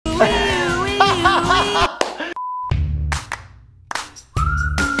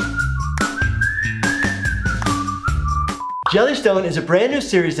Jellystone is a brand new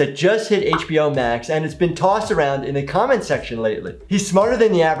series that just hit HBO Max, and it's been tossed around in the comment section lately. He's smarter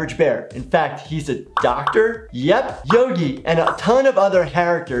than the average bear. In fact, he's a doctor. Yep, Yogi and a ton of other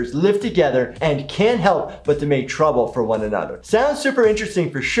characters live together and can't help but to make trouble for one another. Sounds super interesting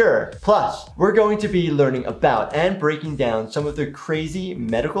for sure. Plus, we're going to be learning about and breaking down some of the crazy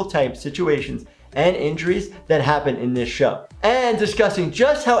medical type situations and injuries that happen in this show, and discussing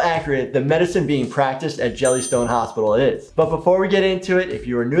just how accurate the medicine being practiced at Jellystone Hospital is. But before we get into it, if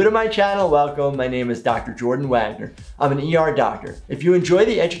you are new to my channel, welcome. My name is Dr. Jordan Wagner. I'm an ER doctor. If you enjoy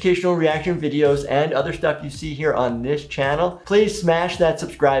the educational reaction videos and other stuff you see here on this channel, please smash that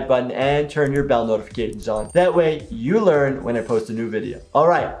subscribe button and turn your bell notifications on. That way you learn when I post a new video. All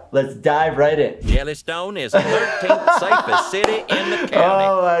right, let's dive right in. Jellystone is the 13th safest city in the county.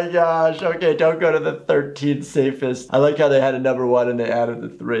 Oh my gosh, okay, don't go to the 13th safest. I like how they had a number 1 and they added the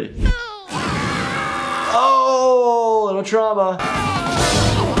 3. Oh, little trauma.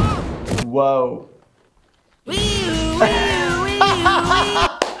 Whoa.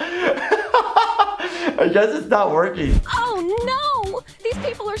 I guess it's not working. Oh no! These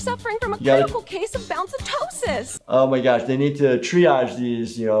people are suffering from a critical case of bounce-atosis. Oh my gosh, they need to triage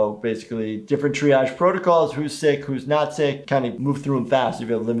these, you know, basically different triage protocols, who's sick, who's not sick, kind of move through them fast if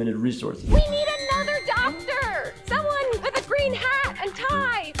you have limited resources. We need another doctor! Someone with a green hat and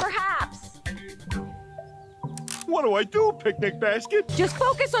tie, perhaps. What do I do, picnic basket? Just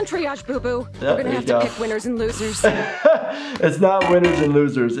focus on triage, boo-boo. Yep, We're gonna have to pick winners and losers. It's not winners and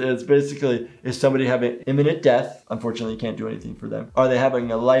losers. It's basically, is somebody having imminent death? Unfortunately, you can't do anything for them. Are they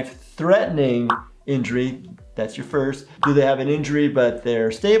having a life-threatening injury? That's your first. Do they have an injury but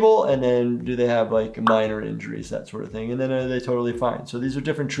they're stable? And then do they have like minor injuries, that sort of thing? And then are they totally fine? So these are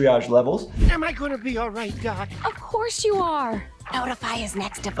different triage levels. Am I gonna be all right, Doc? Of course you are. Notify his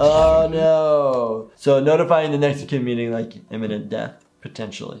next of kin. Oh no. So notifying the next of kin meaning like imminent death,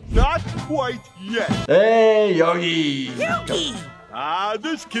 potentially. Not quite yet. Hey, Yogi! Yogi!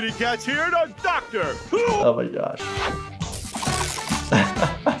 This kitty cat's here to doctor. Oh my gosh.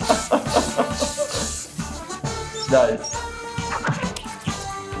 Nice.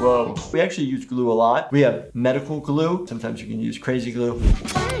 Whoa. We actually use glue a lot. We have medical glue. Sometimes you can use crazy glue.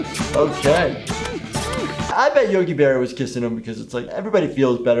 Okay. I bet Yogi Bear was kissing him because it's like everybody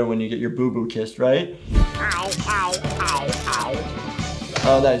feels better when you get your boo-boo kissed, right? Ow, ow, ow, ow.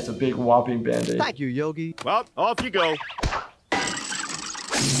 Oh, nice. A big whopping band-aid. Thank you, Yogi. Well, off you go.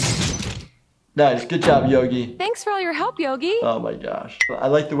 Nice. Good job, Yogi. Thanks for all your help, Yogi. Oh my gosh. I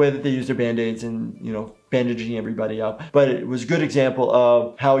like the way that they use their band-aids and, you know, bandaging everybody up. But it was a good example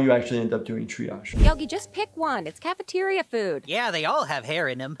of how you actually end up doing triage. Yogi, just pick one. It's cafeteria food. Yeah, they all have hair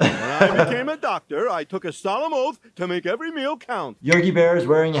in them. When I became a doctor, I took a solemn oath to make every meal count. Yogi Bear is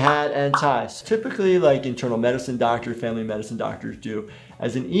wearing a hat and ties. Typically like internal medicine doctors, family medicine doctors do.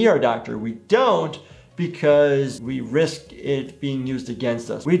 As an ER doctor, we don't, because we risk it being used against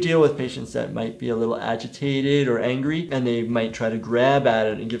us. We deal with patients that might be a little agitated or angry, and they might try to grab at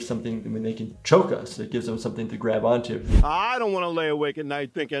it and give something, I mean, they can choke us. It gives them something to grab onto. I don't want to lay awake at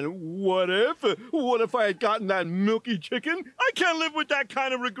night thinking, what if I had gotten that milky chicken? I can't live with that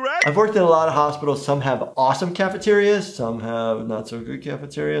kind of regret. I've worked in a lot of hospitals. Some have awesome cafeterias, some have not so good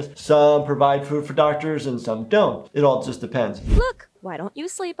cafeterias. Some provide food for doctors and some don't. It all just depends. Look, why don't you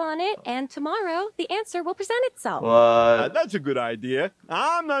sleep on it, and tomorrow the answer will present itself. What? That's a good idea.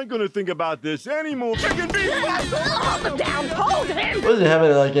 I'm not going to think about this anymore. Chicken beef! Hold him down! Hold him! Was it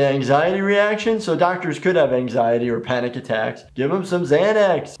having like an anxiety reaction? So doctors could have anxiety or panic attacks. Give them some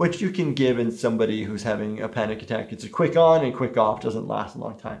Xanax, which you can give in somebody who's having a panic attack. It's a quick on and quick off, doesn't last a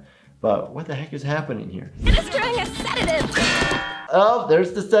long time. But what the heck is happening here? Administering a sedative! Oh,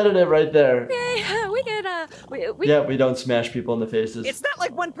 there's the sedative right there. Okay, we could, Yeah, we don't smash people in the faces. It's not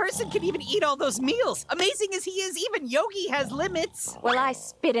like one person can even eat all those meals. Amazing as he is, even Yogi has limits. Well, I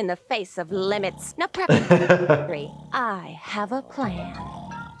spit in the face of limits. Now, prep. I have a plan.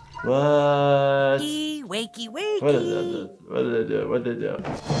 What? Wakey, wakey. What did that do? What did they do? What did they do?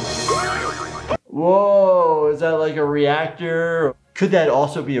 Whoa, is that like a reactor? Could that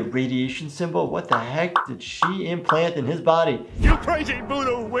also be a radiation symbol? What the heck did she implant in his body? You crazy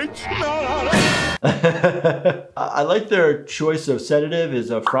voodoo witch! No. I like their choice of sedative is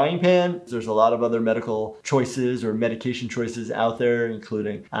a frying pan. There's a lot of other medical choices or medication choices out there,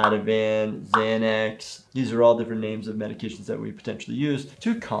 including Ativan, Xanax. These are all different names of medications that we potentially use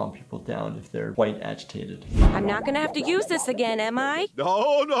to calm people down if they're quite agitated. I'm not gonna have to use this again, am I?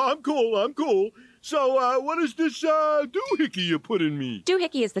 No, I'm cool. So, what is this, doohickey you put in me?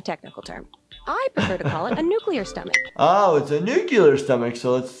 Doohickey is the technical term. I prefer to call it a nuclear stomach. Oh, it's a nuclear stomach.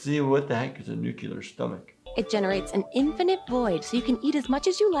 So let's see what the heck is a nuclear stomach. It generates an infinite void so you can eat as much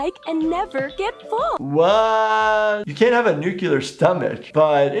as you like and never get full. What? You can't have a nuclear stomach.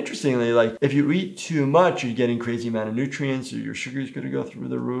 But interestingly, like if you eat too much, you're getting crazy amount of nutrients, or your sugar's gonna go through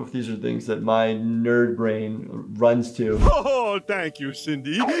the roof. These are things that my nerd brain runs to. Oh, thank you,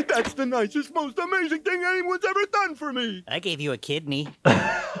 Cindy. That's the nicest, most amazing thing anyone's ever done for me. I gave you a kidney.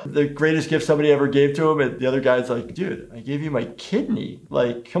 The greatest gift somebody ever gave to him, and the other guy's like, dude, I gave you my kidney.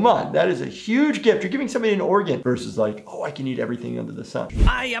 Like, come on, that is a huge gift. You're giving somebody an organ versus like, oh, I can eat everything under the sun.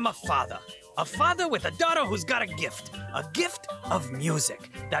 I am a father. A father with a daughter who's got a gift of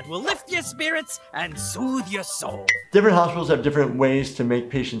music that will lift your spirits and soothe your soul. Different hospitals have different ways to make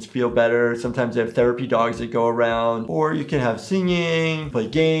patients feel better. Sometimes they have therapy dogs that go around, or you can have singing, play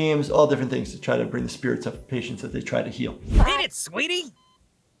games, all different things to try to bring the spirits up patients that they try to heal. Hit it, sweetie.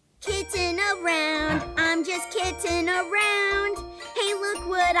 Kitten around, I'm just kitten around. Hey, look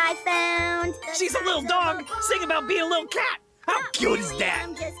what I found. She's a little dog. Sing about being a little cat. How cute is that?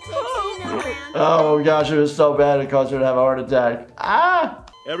 I'm just kitten around. Oh gosh, it was so bad it caused her to have a heart attack. Ah!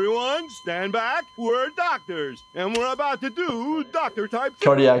 Everyone, stand back. We're doctors, and we're about to do doctor-type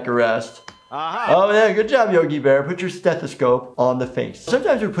Cardiac arrest. Aha. Oh yeah, good job, Yogi Bear. Put your stethoscope on the face.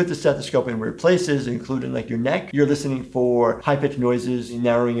 Sometimes we put the stethoscope in weird places, including like your neck. You're listening for high-pitched noises,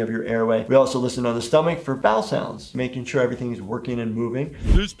 narrowing of your airway. We also listen on the stomach for bowel sounds, making sure everything is working and moving.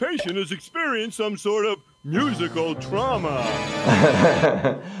 This patient has experienced some sort of musical trauma.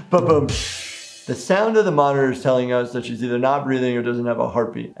 Ba-boom. The sound of the monitor is telling us that she's either not breathing or doesn't have a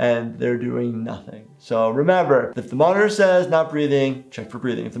heartbeat, and they're doing nothing. So remember, if the monitor says not breathing, check for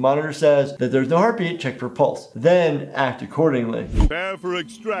breathing. If the monitor says that there's no heartbeat, check for pulse. Then act accordingly. Prepare for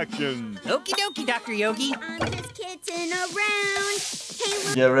extraction. Okie dokie, Dr. Yogi. I'm just kitten around. Hey,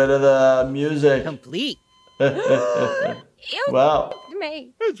 look. Get rid of the music. Complete. Wow.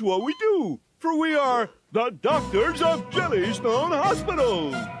 Me. It's what we do, for we are the doctors of Jellystone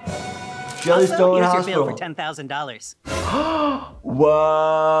Hospital. Jellystone Here's your bill Hospital. for $10,000.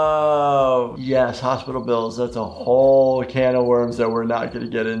 Whoa. Yes, hospital bills. That's a whole can of worms that we're not going to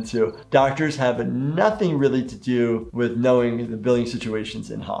get into. Doctors have nothing really to do with knowing the billing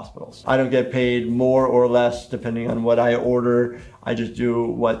situations in hospitals. I don't get paid more or less depending on what I order. I just do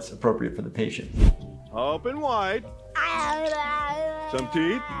what's appropriate for the patient. Open wide. Some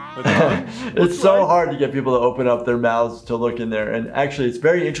teeth. A tongue. It's so hard to get people to open up their mouths to look in there. And actually, it's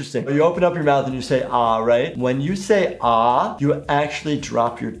very interesting. You open up your mouth and you say ah, right? When you say ah, you actually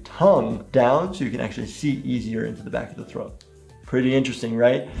drop your tongue down so you can actually see easier into the back of the throat. Pretty interesting,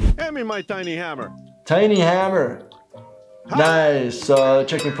 right? Hand me my tiny hammer. Tiny hammer. Nice.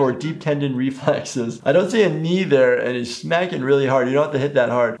 Checking for deep tendon reflexes. I don't see a knee there, and he's smacking really hard. You don't have to hit that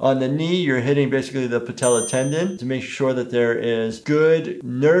hard. On the knee, you're hitting basically the patella tendon to make sure that there is good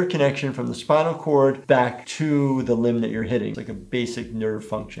nerve connection from the spinal cord back to the limb that you're hitting. It's like a basic nerve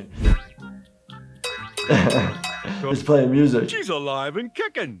function. He's playing music. She's alive and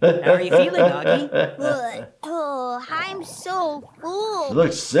kicking. How are you feeling, doggy? Good. Oh, I'm so full. It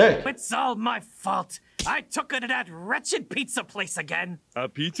looks sick. It's all my fault. I took her to that wretched pizza place again. A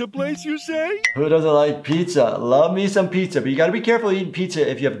pizza place, you say? Who doesn't like pizza? Love me some pizza, but you gotta be careful eating pizza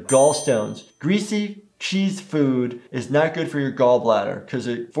if you have gallstones. Greasy cheese food is not good for your gallbladder because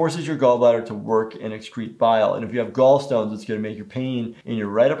it forces your gallbladder to work and excrete bile. And if you have gallstones, it's gonna make your pain in your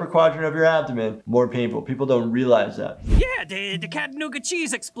right upper quadrant of your abdomen more painful. People don't realize that. Yeah, the Chattanooga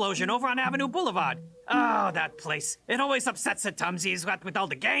cheese explosion over on Avenue Boulevard. Oh, that place. It always upsets the tumsies, what with all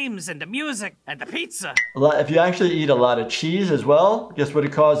the games and the music and the pizza. If you actually eat a lot of cheese as well, guess what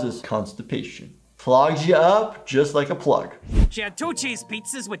it causes? Constipation. Clogs you up just like a plug. She had 2 cheese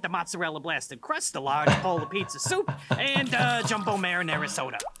pizzas with the mozzarella blasted crust, a large bowl of pizza soup, and jumbo marinara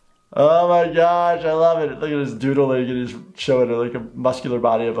soda. Oh my gosh, I love it. Look at this doodling and he's showing like a muscular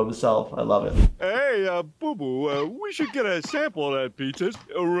body of himself. I love it. Hey, Boo-Boo, we should get a sample of that pizza,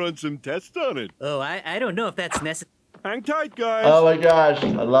 run some tests on it. Oh, I don't know if that's necessary. Hang tight, guys. Oh my gosh, I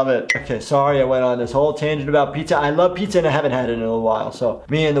love it. Okay, sorry I went on this whole tangent about pizza. I love pizza and I haven't had it in a while. So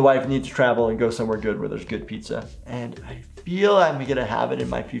me and the wife need to travel and go somewhere good where there's good pizza. And I feel I'm gonna have it in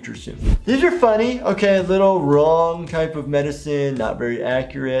my future soon. These are funny. Okay, a little wrong type of medicine, not very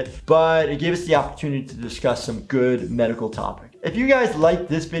accurate, but it gave us the opportunity to discuss some good medical topic. If you guys liked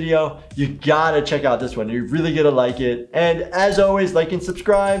this video, you gotta check out this one. You're really gonna like it. And as always, like and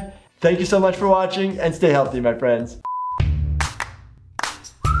subscribe. Thank you so much for watching and stay healthy, my friends.